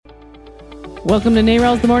Welcome to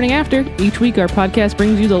NARAL's The Morning After. Each week, our podcast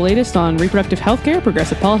brings you the latest on reproductive health care,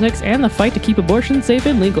 progressive politics, and the fight to keep abortion safe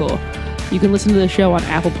and legal. You can listen to the show on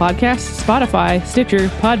Apple Podcasts, Spotify, Stitcher,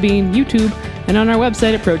 Podbean, YouTube, and on our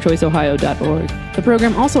website at prochoiceohio.org. The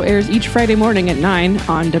program also airs each Friday morning at 9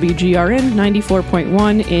 on WGRN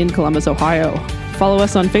 94.1 in Columbus, Ohio. Follow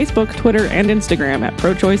us on Facebook, Twitter, and Instagram at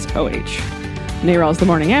ProChoiceOH. NARAL's The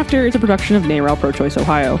Morning After is a production of NARAL Pro-Choice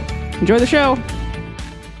Ohio. Enjoy the show!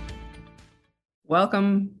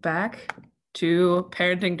 Welcome back to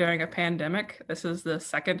Parenting During a Pandemic. This is the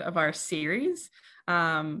second of our series.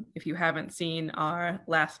 If you haven't seen our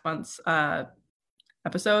last month's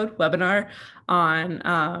episode, webinar on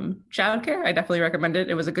childcare, I definitely recommend it.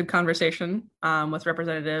 It was a good conversation with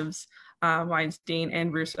Representatives Weinstein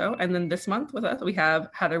and Russo. And then this month with us, we have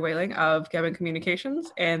Heather Whaling of Gebben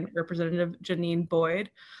Communications and Representative Janine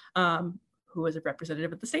Boyd, who is a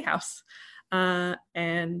representative at the State House.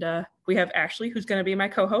 And we have Ashley, who's going to be my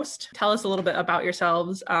co-host. Tell us a little bit about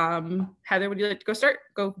yourselves. Heather, would you like to go start?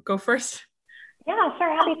 Go first. Yeah,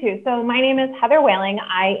 sure. Happy to. So my name is Heather Whaling.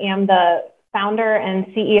 I am the founder and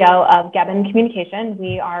CEO of Gebben Communication.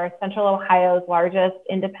 We are Central Ohio's largest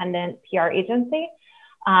independent PR agency.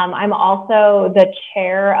 I'm also the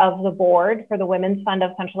chair of the board for the Women's Fund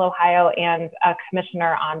of Central Ohio and a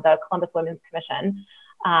commissioner on the Columbus Women's Commission.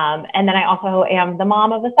 And then I also am the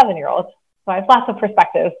mom of a 7-year-old. So I have lots of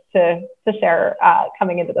perspectives to share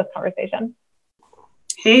coming into this conversation.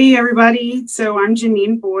 Hey, everybody. So I'm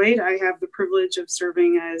Janine Boyd. I have the privilege of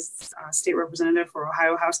serving as state representative for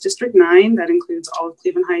Ohio House District 9. That includes all of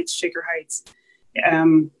Cleveland Heights, Shaker Heights,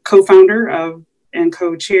 co-founder of and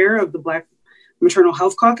co-chair of the Black Maternal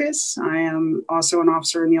Health Caucus. I am also an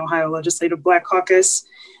officer in the Ohio Legislative Black Caucus,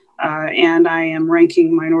 and I am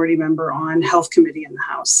ranking minority member on Health Committee in the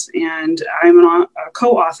House. And I'm a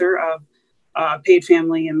co-author of paid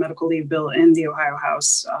family and medical leave bill in the Ohio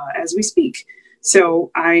House as we speak.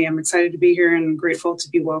 So I am excited to be here and grateful to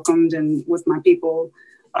be welcomed and with my people.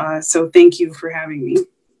 So thank you for having me.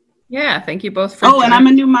 Yeah, thank you both for and I'm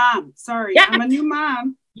a new mom. Sorry, yeah. I'm a new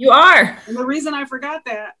mom. You are. And the reason I forgot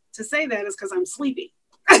to say that is because I'm sleepy.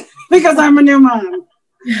 Because I'm a new mom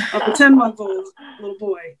of a 10-month-old little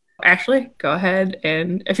boy. Ashley, go ahead.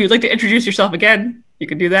 And if you'd like to introduce yourself again, you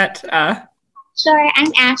can do that. Sure,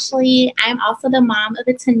 I'm Ashley. I'm also the mom of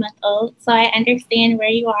a 10-month-old, so I understand where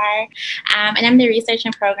you are. And I'm the research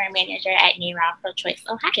and program manager at NARAL Pro-Choice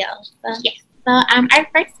Ohio. So, yes. So our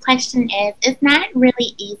first question is, it's not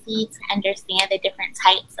really easy to understand the different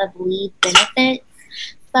types of leave benefits.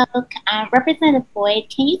 So, Representative Boyd,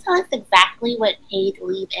 can you tell us exactly what paid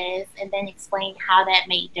leave is and then explain how that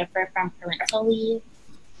may differ from parental leave?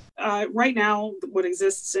 Right now, what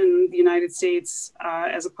exists in the United States,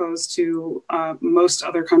 as opposed to most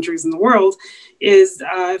other countries in the world, is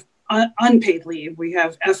unpaid leave. We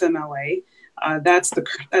have FMLA. That's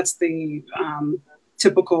the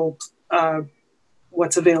typical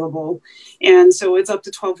what's available, and so it's up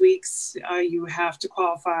to 12 weeks. You have to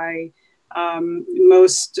qualify.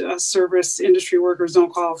 Most service industry workers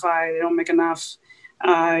don't qualify. They don't make enough.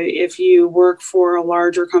 If you work for a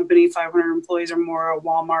larger company, 500 employees or more, a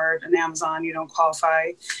Walmart, an Amazon, you don't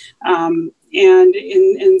qualify.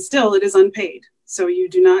 And still it is unpaid. So you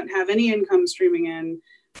do not have any income streaming in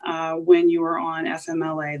when you are on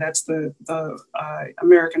FMLA. That's the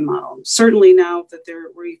American model. Certainly now that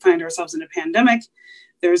we find ourselves in a pandemic,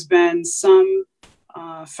 there's been some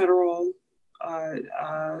federal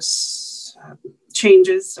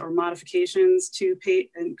changes or modifications to pay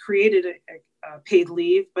and created a paid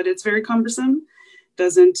leave, but it's very cumbersome.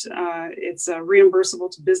 It's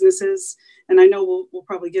reimbursable to businesses. And I know we'll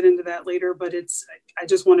probably get into that later, but I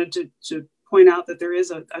just wanted to point out that there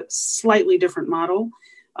is a slightly different model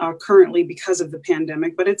currently because of the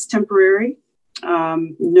pandemic, but it's temporary.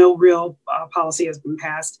 No real policy has been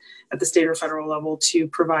passed at the state or federal level to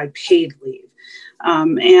provide paid leave.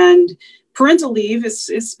 And parental leave is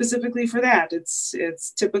specifically for that.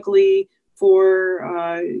 It's typically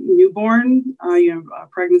for newborn,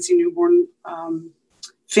 pregnancy, newborn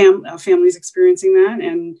families experiencing that,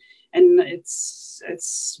 and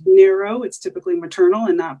it's narrow. It's typically maternal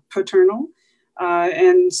and not paternal,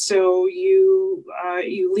 and so you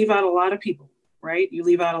leave out a lot of people, right? You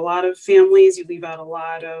leave out a lot of families. You leave out a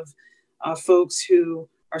lot of folks who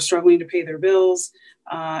are struggling to pay their bills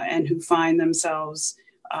and who find themselves,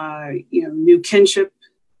 new kinship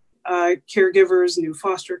caregivers, new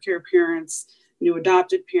foster care parents, new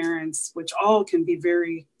adopted parents, which all can be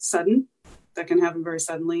very sudden. That can happen very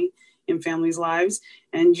suddenly in families' lives.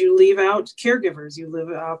 And you leave out caregivers. You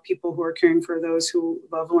leave out people who are caring for those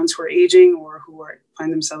loved ones who are aging or who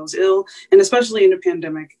find themselves ill. And especially in a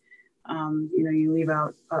pandemic, You leave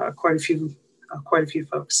out quite a few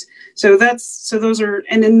folks. So those are,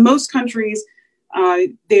 and in most countries,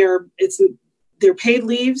 they're paid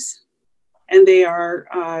leaves, and they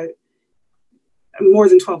are more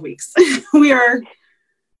than 12 weeks. we are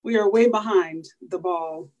way behind the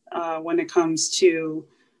ball when it comes to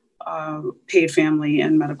paid family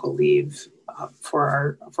and medical leave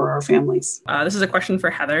for our families. This is a question for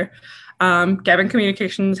Heather. Gabbin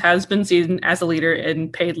Communications has been seen as a leader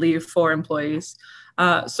in paid leave for employees.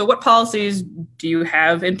 So what policies do you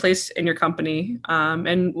have in place in your company?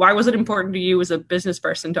 And why was it important to you as a business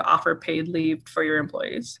person to offer paid leave for your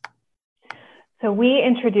employees? So we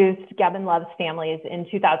introduced Gabbin Loves Families in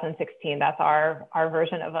 2016. That's our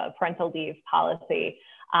version of a parental leave policy.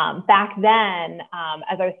 Back then,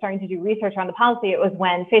 as I was starting to do research on the policy, it was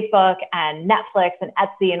when Facebook and Netflix and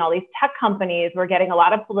Etsy and all these tech companies were getting a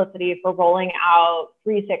lot of publicity for rolling out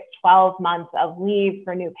 3, 6, 12 months of leave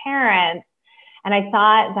for new parents. And I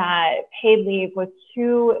thought that paid leave was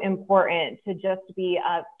too important to just be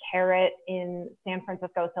a carrot in San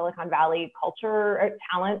Francisco, Silicon Valley culture or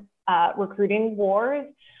talent recruiting wars.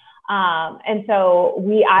 And so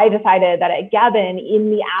I decided that at Gabbin, in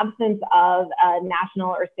the absence of a national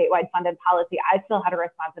or statewide funded policy, I still had a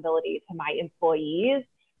responsibility to my employees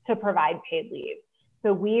to provide paid leave.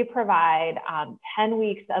 So we provide 10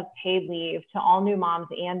 weeks of paid leave to all new moms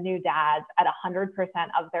and new dads at 100%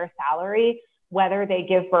 of their salary, whether they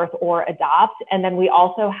give birth or adopt. And then we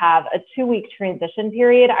also have a 2-week transition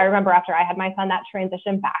period. I remember after I had my son, that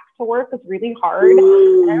transition back to work was really hard.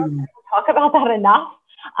 I don't talk about that enough.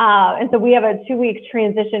 And so we have a 2-week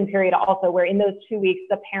transition period also, where in those 2 weeks,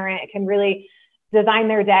 the parent can really design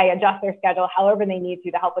their day, adjust their schedule, however they need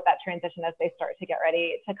to help with that transition as they start to get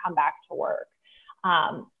ready to come back to work.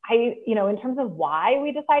 In terms of why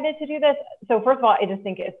we decided to do this, so first of all, I just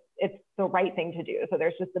think it's the right thing to do. So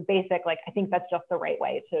there's just the basic, I think that's just the right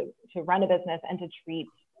way to run a business and to treat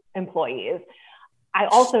employees. I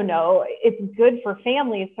also know it's good for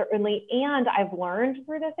families, certainly, and I've learned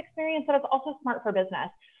through this experience that it's also smart for business.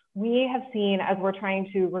 We have seen, as we're trying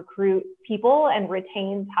to recruit people and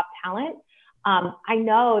retain top talent, I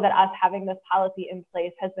know that us having this policy in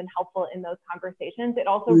place has been helpful in those conversations. It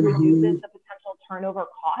also reduces the potential turnover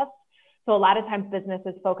costs. So a lot of times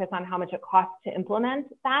businesses focus on how much it costs to implement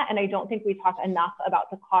that. And I don't think we talk enough about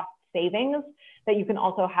the cost savings that you can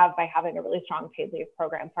also have by having a really strong paid leave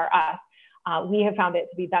program. For us, we have found it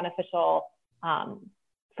to be beneficial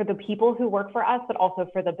for the people who work for us, but also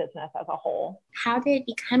for the business as a whole. How did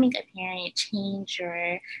becoming a parent change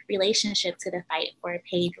your relationship to the fight for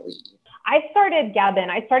paid leave? I started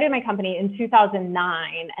my company in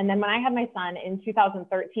 2009. And then when I had my son in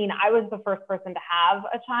 2013, I was the first person to have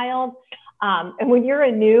a child. And when you're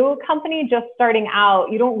a new company just starting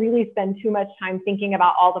out, you don't really spend too much time thinking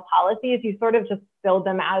about all the policies. You sort of just build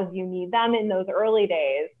them as you need them in those early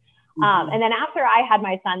days. And then after I had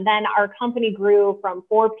my son, then our company grew from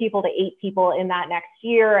 4 people to 8 people in that next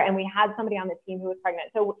year. And we had somebody on the team who was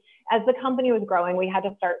pregnant. So as the company was growing, we had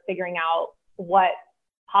to start figuring out what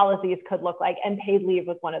policies could look like. And paid leave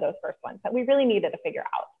was one of those first ones that we really needed to figure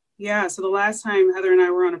out. Yeah. So the last time Heather and I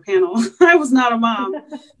were on a panel, I was not a mom,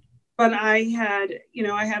 but I had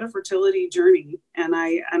a fertility journey, and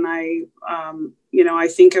I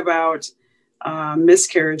think about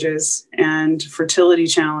miscarriages and fertility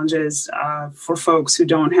challenges for folks who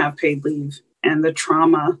don't have paid leave, and the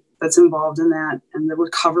trauma that's involved in that, and the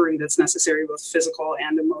recovery that's necessary, both physical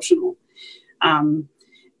and emotional.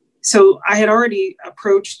 So I had already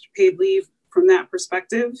approached paid leave from that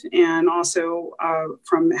perspective, and also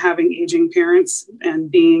from having aging parents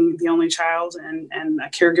and being the only child and a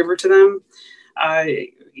caregiver to them,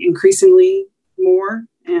 increasingly more,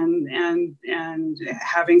 and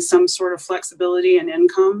having some sort of flexibility and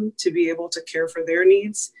income to be able to care for their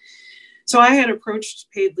needs. So I had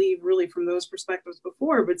approached paid leave really from those perspectives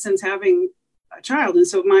before, but since having a child, and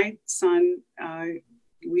so my son,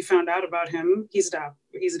 we found out about him. He's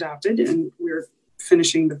adopted, and we're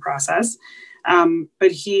finishing the process.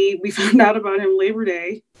 But we found out about him Labor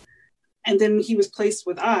Day, and then he was placed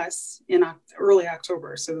with us in early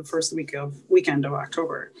October, so the first weekend of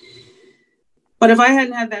October. But if I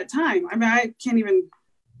hadn't had that time, I can't even.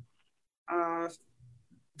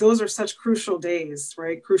 Those are such crucial days,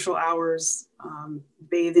 right? Crucial hours: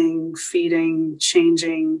 bathing, feeding,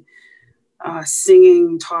 changing.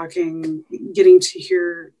 Singing, talking, getting to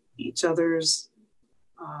hear each other's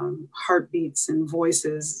heartbeats and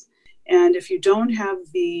voices. And if you don't have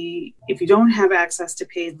access to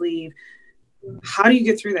paid leave, how do you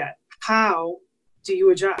get through that? How do you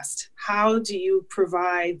adjust? How do you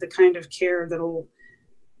provide the kind of care that'll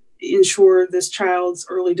ensure this child's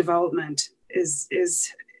early development is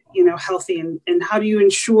healthy, and how do you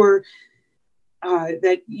ensure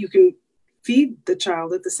that you can feed the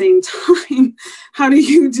child at the same time? How do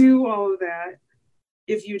you do all of that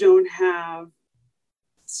if you don't have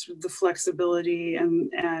the flexibility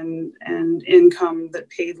and income that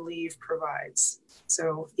paid leave provides?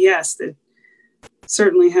 So yes, it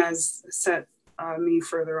certainly has set me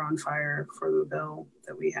further on fire for the bill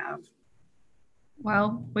that we have.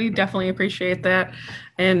 Well, we definitely appreciate that.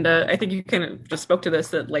 And I think you kind of just spoke to this,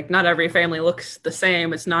 that like not every family looks the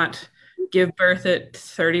same. It's not give birth at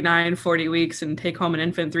 39, 40 weeks and take home an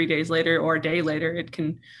infant 3 days later or a day later. It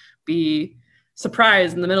can be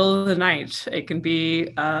surprise in the middle of the night. It can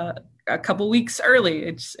be a couple weeks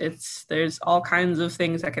early. There's all kinds of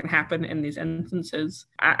things that can happen in these instances.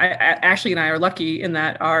 Ashley and I are lucky in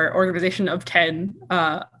that our organization of 10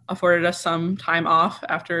 afforded us some time off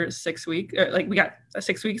after 6 weeks. Like we got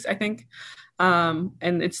 6 weeks, I think. And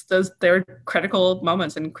they're critical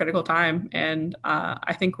moments and critical time. And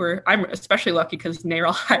I think I'm especially lucky because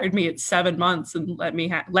NARAL hired me at 7 months and let me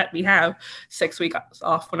have 6 weeks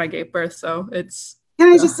off when I gave birth. So it's. Can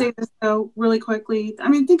I just say this though, really quickly? I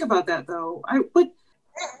mean, think about that though.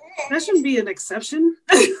 That shouldn't be an exception.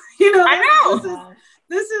 I know.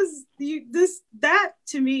 That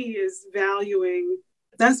to me is valuing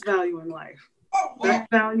life. That's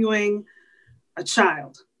valuing a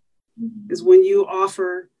child. Is when you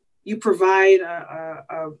provide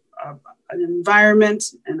an environment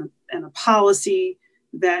and a policy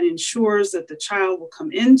that ensures that the child will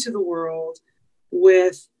come into the world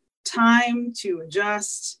with time to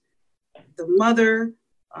adjust, the mother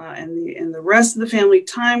and the rest of the family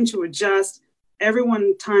time to adjust,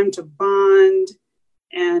 everyone time to bond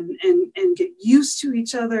and get used to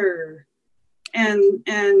each other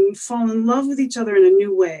and fall in love with each other in a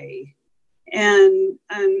new way. And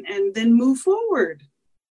then move forward.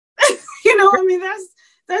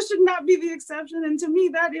 That should not be the exception. And to me,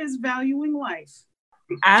 that is valuing life.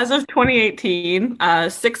 As of 2018,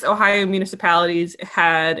 6 Ohio municipalities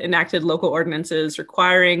had enacted local ordinances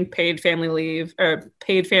requiring paid family leave, or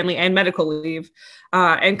paid family and medical leave.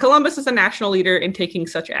 And Columbus is a national leader in taking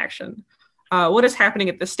such action. What is happening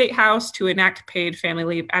at the State House to enact paid family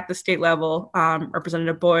leave at the state level?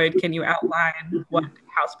 Representative Boyd, can you outline what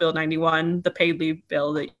House Bill 91, the paid leave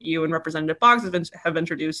bill that you and Representative Boggs have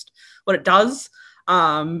introduced, what it does,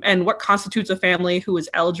 and what constitutes a family who is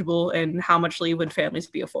eligible, and how much leave would families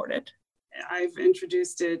be afforded? I've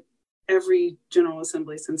introduced it every General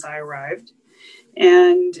Assembly since I arrived.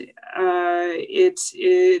 And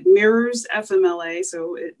it mirrors FMLA,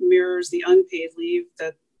 so it mirrors the unpaid leave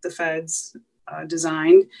that the feds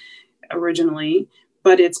designed originally,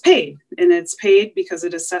 but it's paid. And it's paid because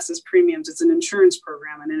it assesses premiums. It's an insurance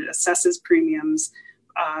program, and it assesses premiums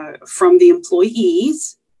from the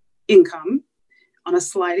employee's income on a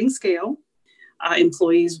sliding scale.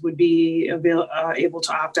 Employees would be able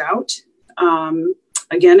to opt out.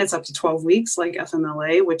 Again, it's up to 12 weeks like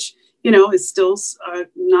FMLA, which is still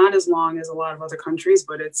not as long as a lot of other countries,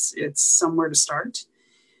 but it's somewhere to start.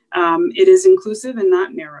 It is inclusive and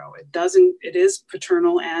not narrow. It is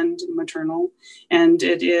paternal and maternal, and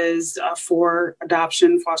it is for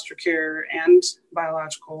adoption, foster care, and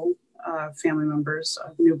biological family members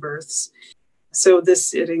of new births. So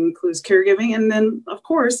it includes caregiving, and then of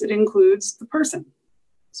course it includes the person.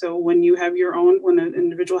 So when an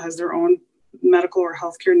individual has their own medical or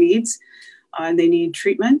healthcare needs, and they need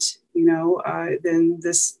treatment, then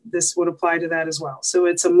this would apply to that as well. So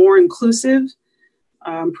it's a more inclusive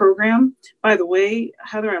program. By the way,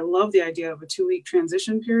 Heather, I love the idea of a 2-week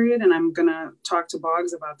transition period, and I'm going to talk to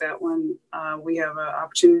Boggs about that when we have an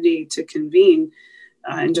opportunity to convene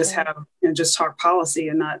and just talk policy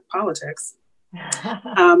and not politics. But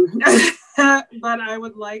I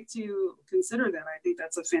would like to consider that. I think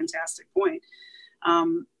that's a fantastic point.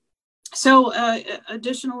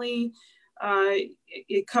 Additionally,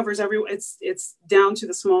 it covers it's down to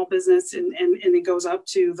the small business and it goes up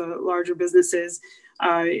to the larger businesses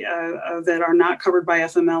that are not covered by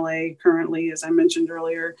FMLA currently, as I mentioned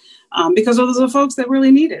earlier, because those are the folks that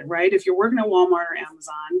really need it, right? If you're working at Walmart or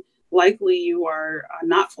Amazon, likely you are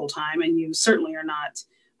not full-time, and you certainly are not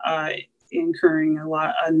incurring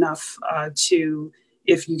enough to,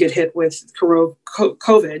 if you get hit with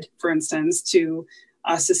COVID, for instance, to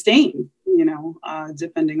sustain,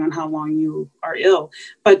 depending on how long you are ill.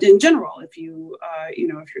 But in general, if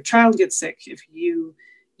if your child gets sick, if you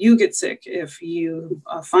get sick, if you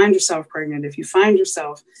find yourself pregnant, if you find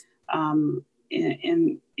yourself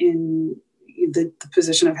in the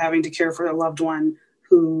position of having to care for a loved one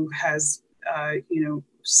who has,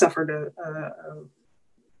 suffered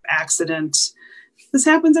accident. This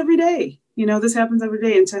happens every day. This happens every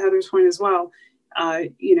day. And to Heather's point as well,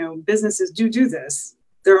 businesses do this.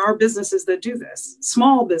 There are businesses that do this,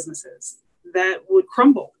 small businesses that would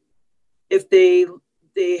crumble if they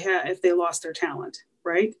lost their talent,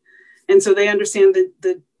 right? And so they understand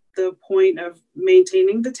the point of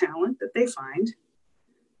maintaining the talent that they find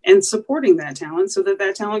and supporting that talent so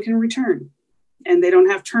that talent can return, and they don't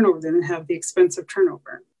have turnover. They don't have the expense of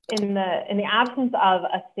turnover. In the absence of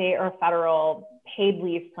a state or federal paid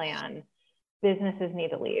leave plan, businesses need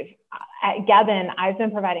to leave. At Gebben, I've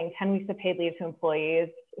been providing 10 weeks of paid leave to employees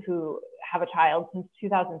who have a child since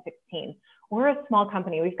 2016. We're a small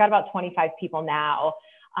company. We've got about 25 people now.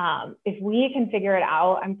 If we can figure it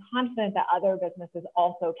out, I'm confident that other businesses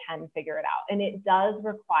also can figure it out. And it does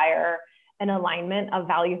require an alignment of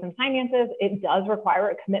values and finances. It does require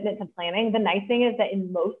a commitment to planning. The nice thing is that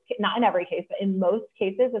not in every case, but in most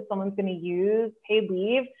cases, if someone's going to use paid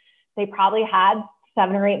leave, they probably had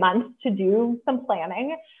 7 or 8 months to do some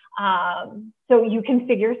planning. So you can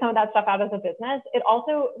figure some of that stuff out as a business. It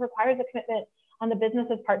also requires a commitment on the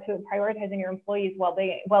business's part to prioritizing your employees'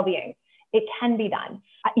 well-being. It can be done.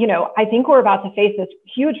 I think we're about to face this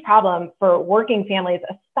huge problem for working families,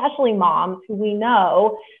 especially moms, who we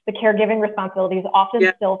know the caregiving responsibilities often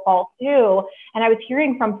still fall to. And I was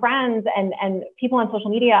hearing from friends and people on social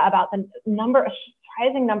media about a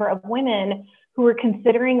surprising number of women who were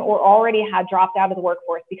considering or already had dropped out of the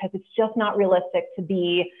workforce because it's just not realistic to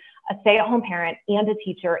be a stay-at-home parent and a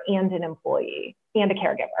teacher and an employee and a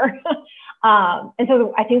caregiver. And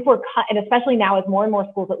so I think and especially now as more and more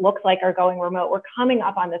schools, it looks like, are going remote, we're coming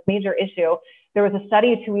up on this major issue. There was a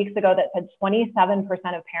study 2 weeks ago that said 27%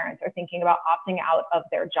 of parents are thinking about opting out of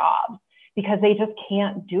their jobs because they just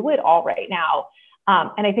can't do it all right now.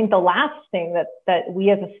 And I think the last thing that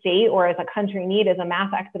we as a state or as a country need is a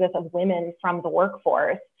mass exodus of women from the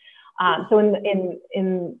workforce. So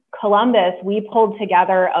in Columbus, we pulled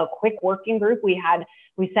together a quick working group. We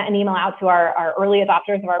sent an email out to our early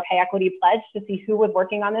adopters of our Pay Equity Pledge to see who was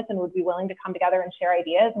working on this and would be willing to come together and share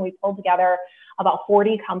ideas. And we pulled together about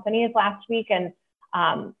 40 companies last week. And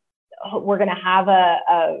we're going to have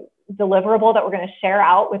a deliverable that we're going to share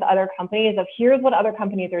out with other companies of here's what other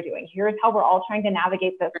companies are doing. Here's how we're all trying to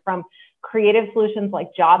navigate this, from creative solutions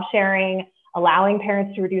like job sharing, allowing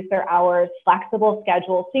parents to reduce their hours, flexible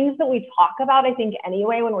schedules, things that we talk about, I think,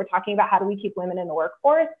 anyway, when we're talking about how do we keep women in the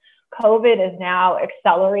workforce. COVID is now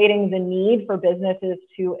accelerating the need for businesses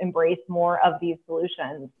to embrace more of these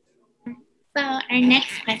solutions. So our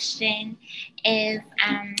next question is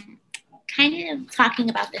kind of talking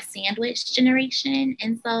about the sandwich generation.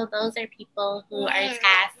 And so those are people who are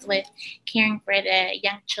tasked with caring for the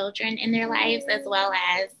young children in their lives as well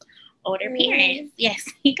as older parents. Yes,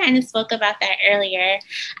 you kind of spoke about that earlier.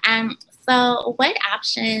 So what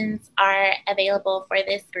options are available for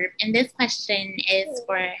this group? And this question is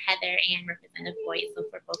for Heather and Representative Boyd, so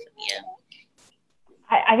for both of you.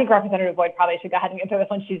 I think Representative Boyd probably should go ahead and answer this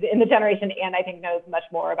one. She's in the generation and I think knows much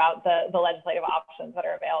more about the legislative options that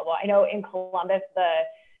are available. I know in Columbus,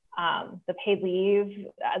 the paid leave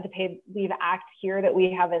act here that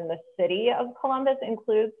we have in the city of Columbus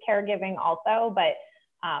includes caregiving also, but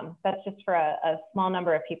that's just for a small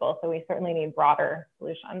number of people. So we certainly need broader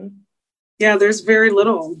solutions. Yeah, there's very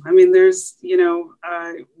little. I mean,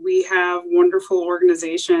 we have wonderful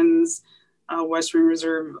organizations, Western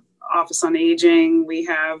Reserve Office on Aging. We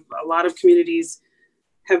have a lot of communities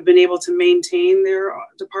have been able to maintain their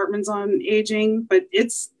departments on aging, but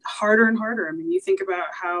it's harder and harder. I mean, you think about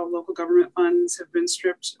how local government funds have been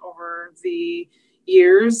stripped over the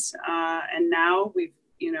years, and now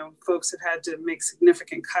folks have had to make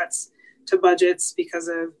significant cuts to budgets because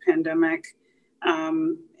of pandemic.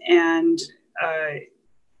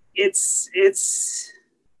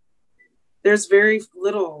 There's very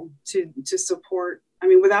little to support. I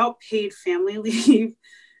mean, without paid family leave,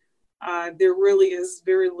 there really is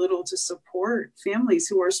very little to support families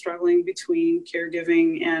who are struggling between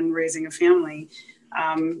caregiving and raising a family.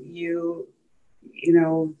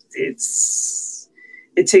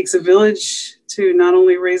 It takes a village to not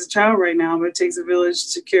only raise a child right now, but it takes a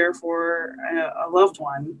village to care for a loved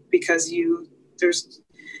one because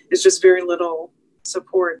it's just very little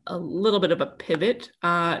support. A little bit of a pivot.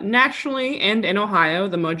 Nationally and in Ohio,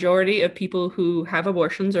 the majority of people who have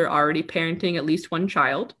abortions are already parenting at least one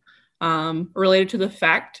child. Related to the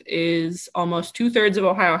fact is almost 2/3 of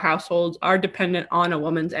Ohio households are dependent on a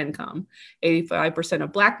woman's income. 85%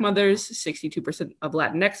 of Black mothers, 62% of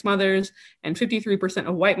Latinx mothers, and 53%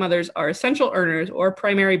 of white mothers are essential earners or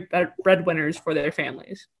primary breadwinners for their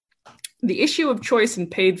families. The issue of choice in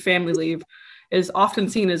paid family leave is often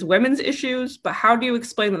seen as women's issues, but how do you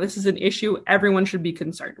explain that this is an issue everyone should be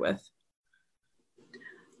concerned with?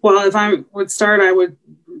 Well, if I would start, I would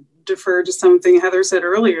defer to something Heather said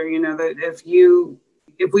earlier, that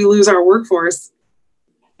if we lose our workforce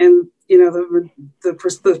and,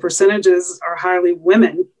 the percentages are highly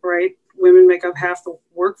women, right? Women make up half the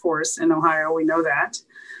workforce in Ohio. We know that.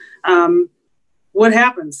 What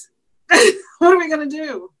happens? What are we going to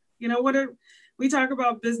do? We talk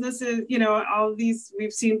about businesses, all of these,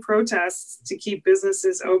 we've seen protests to keep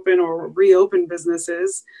businesses open or reopen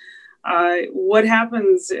businesses. What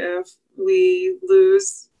happens if we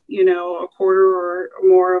lose, a quarter or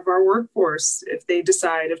more of our workforce if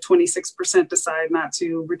 26% decide not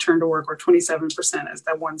to return to work, or 27%, as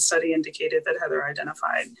that one study indicated that Heather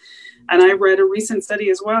identified. And I read a recent study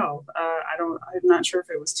as well. I'm not sure if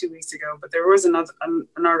it was 2 weeks ago, but there was an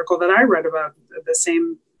article that I read about the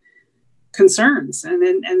same concerns, and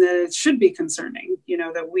that it should be concerning,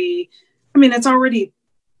 that it's already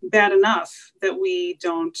bad enough that we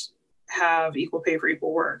don't have equal pay for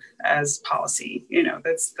equal work as policy,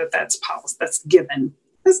 that's policy, that's given.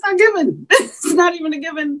 It's not given. It's not even a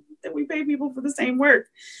given that we pay people for the same work.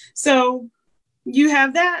 So you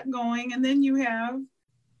have that going, and then you have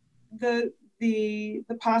the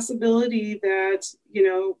possibility that,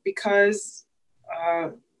 because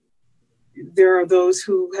there are those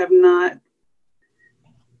who have not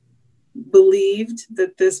believed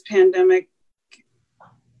that this pandemic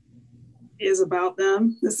is about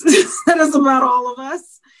them. That is about all of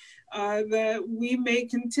us, that we may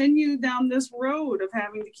continue down this road of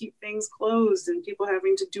having to keep things closed and people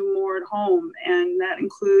having to do more at home. And that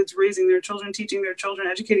includes raising their children, teaching their children,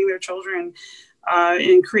 educating their children,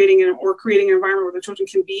 and creating an environment where the children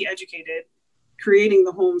can be educated, creating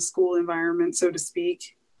the homeschool environment, so to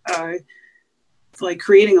speak, like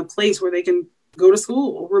creating a place where they can go to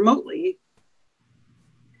school remotely.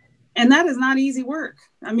 And that is not easy work.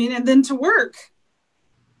 And then to work,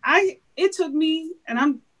 it took me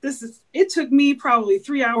probably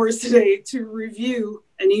 3 hours today to review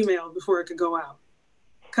an email before it could go out,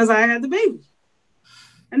 because I had the baby,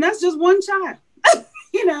 and that's just one child,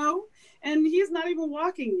 and he's not even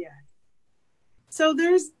walking yet. So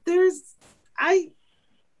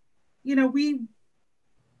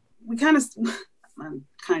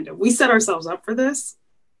we set ourselves up for this.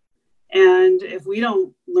 And if we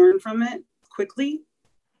don't learn from it quickly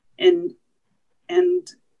and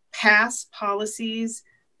pass policies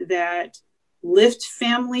that lift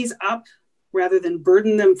families up rather than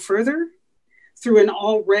burden them further through an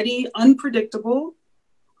already unpredictable,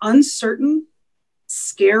 uncertain,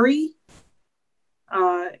 scary,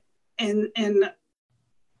 and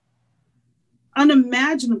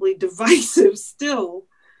unimaginably divisive still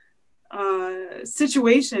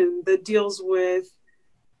situation that deals with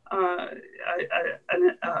a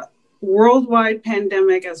worldwide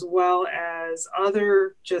pandemic, as well as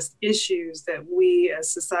other just issues that we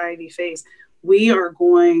as society face, we are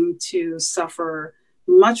going to suffer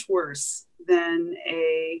much worse than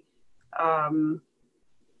a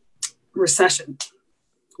recession.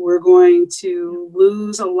 We're going to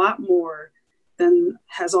lose a lot more than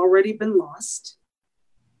has already been lost.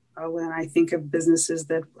 When I think of businesses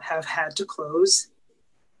that have had to close,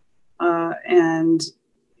 and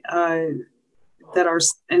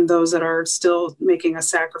those that are still making a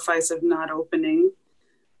sacrifice of not opening,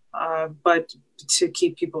 but to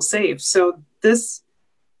keep people safe. So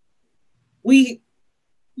we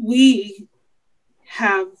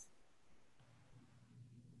have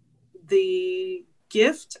the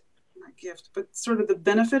but sort of the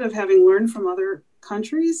benefit of having learned from other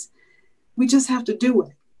countries. We just have to do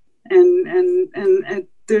it. And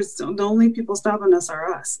there's the only people stopping us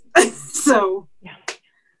are us. So yeah.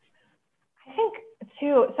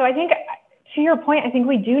 I think to your point, I think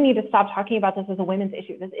we do need to stop talking about this as a women's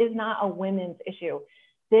issue. This is not a women's issue.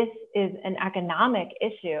 This is an economic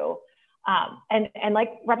issue. And like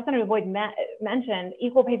Representative Boyd mentioned,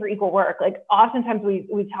 equal pay for equal work. Like oftentimes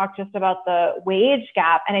we talk just about the wage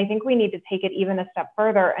gap, and I think we need to take it even a step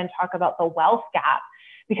further and talk about the wealth gap,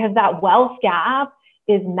 because that wealth gap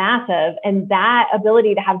is massive. And that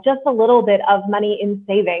ability to have just a little bit of money in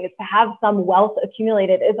savings, to have some wealth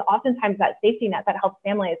accumulated, is oftentimes that safety net that helps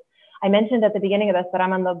families. I mentioned at the beginning of this that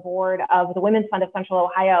I'm on the board of the Women's Fund of Central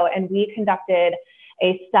Ohio, and we conducted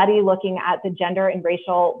a study looking at the gender and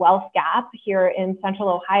racial wealth gap here in Central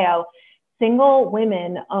Ohio. Single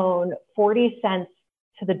women own 40 cents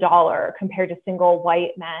to the dollar compared to single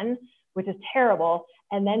white men, which is terrible.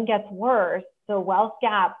 And then gets worse. The wealth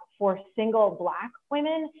gap for single Black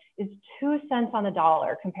women is 2 cents on the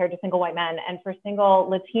dollar compared to single white men. And for single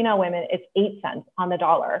Latino women, it's 8 cents on the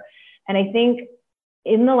dollar. And I think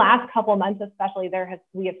in the last couple of months, especially,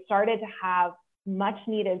 we have started to have much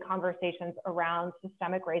needed conversations around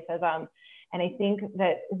systemic racism. And I think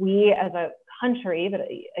that we as a country, that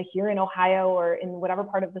here in Ohio or in whatever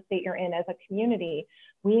part of the state you're in as a community,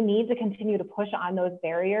 we need to continue to push on those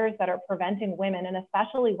barriers that are preventing women, and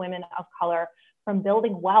especially women of color, from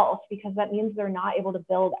building wealth, because that means they're not able to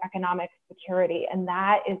build economic security. And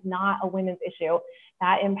that is not a women's issue.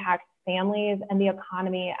 That impacts families and the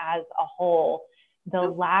economy as a whole. The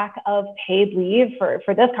lack of paid leave for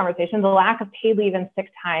this conversation, the lack of paid leave and sick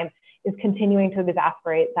time is continuing to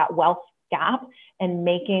exacerbate that wealth gap and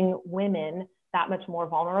making women that much more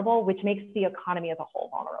vulnerable, which makes the economy as a whole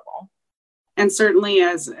vulnerable. And certainly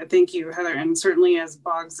thank you, Heather, and certainly as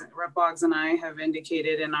Rep. Boggs and I have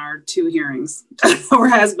indicated in our 2 hearings, or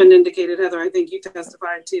has been indicated, Heather, I think you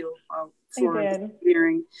testified too for the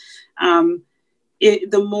hearing.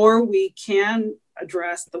 The more we can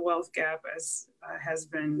address the wealth gap, as has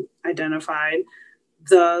been identified,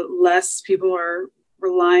 the less people are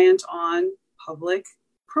reliant on public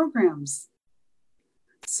programs.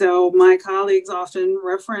 So my colleagues often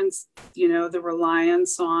reference, the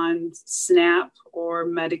reliance on SNAP or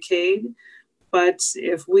Medicaid, but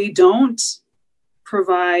if we don't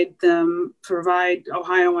provide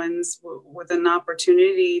Ohioans with an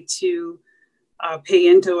opportunity to pay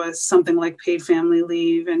into something like paid family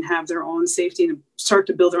leave and have their own safety, start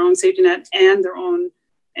to build their own safety net and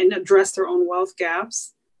address their own wealth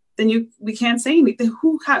gaps, then we can't say anything.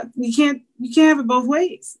 You can't have it both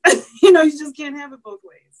ways. You just can't have it both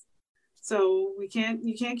ways. So you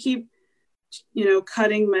can't keep,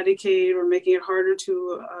 cutting Medicaid or making it harder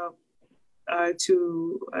to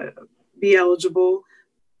be eligible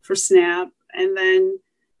for SNAP, and then,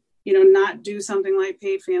 not do something like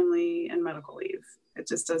paid family and medical leave. It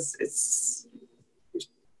just does. It's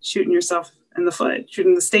shooting yourself in the foot,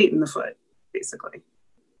 shooting the state in the foot, basically.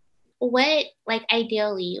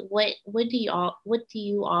 Ideally, what do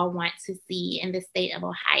you all want to see in the state of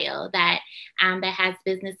Ohio that has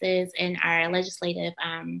businesses and our legislative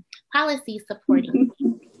policy supporting?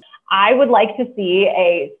 I would like to see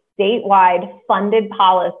a statewide funded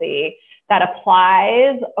policy that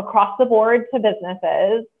applies across the board to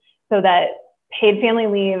businesses, so that paid family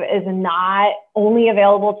leave is not only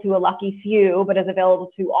available to a lucky few, but is available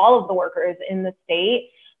to all of the workers in the state.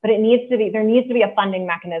 But there needs to be a funding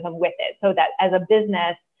mechanism with it, so that as a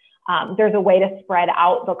business, there's a way to spread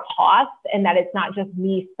out the cost, and that it's not just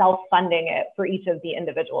me self-funding it for each of the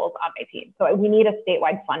individuals on my team. So we need a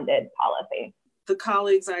statewide funded policy. The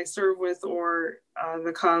colleagues I serve with, or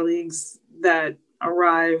the colleagues that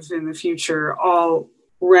arrive in the future, all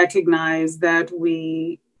recognize that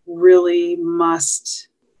we really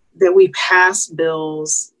that we pass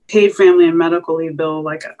bills, paid family and medical leave bill,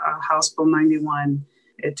 like House Bill 91.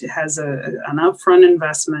 It has an upfront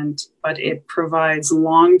investment, but it provides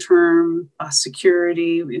long-term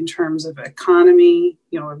security in terms of economy,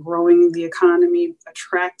 growing the economy,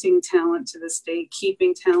 attracting talent to the state,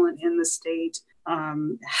 keeping talent in the state,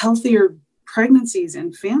 healthier pregnancies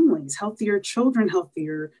and families, healthier children,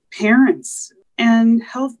 healthier parents, and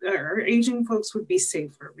aging folks would be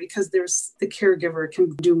safer because the caregiver can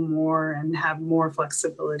do more and have more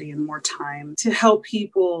flexibility and more time to help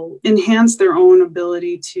people enhance their own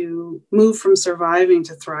ability to move from surviving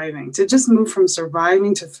to thriving, to just move from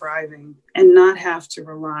surviving to thriving and not have to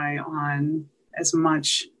rely on as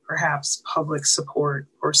much, perhaps, public support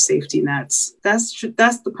or safety nets. That's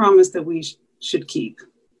the promise that we should keep.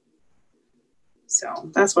 So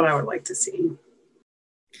that's what I would like to see.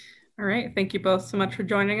 All right. Thank you both so much for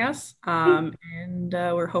joining us. And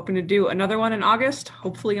we're hoping to do another one in August,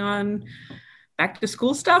 hopefully on back to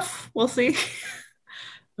school stuff. We'll see.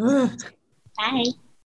 Bye.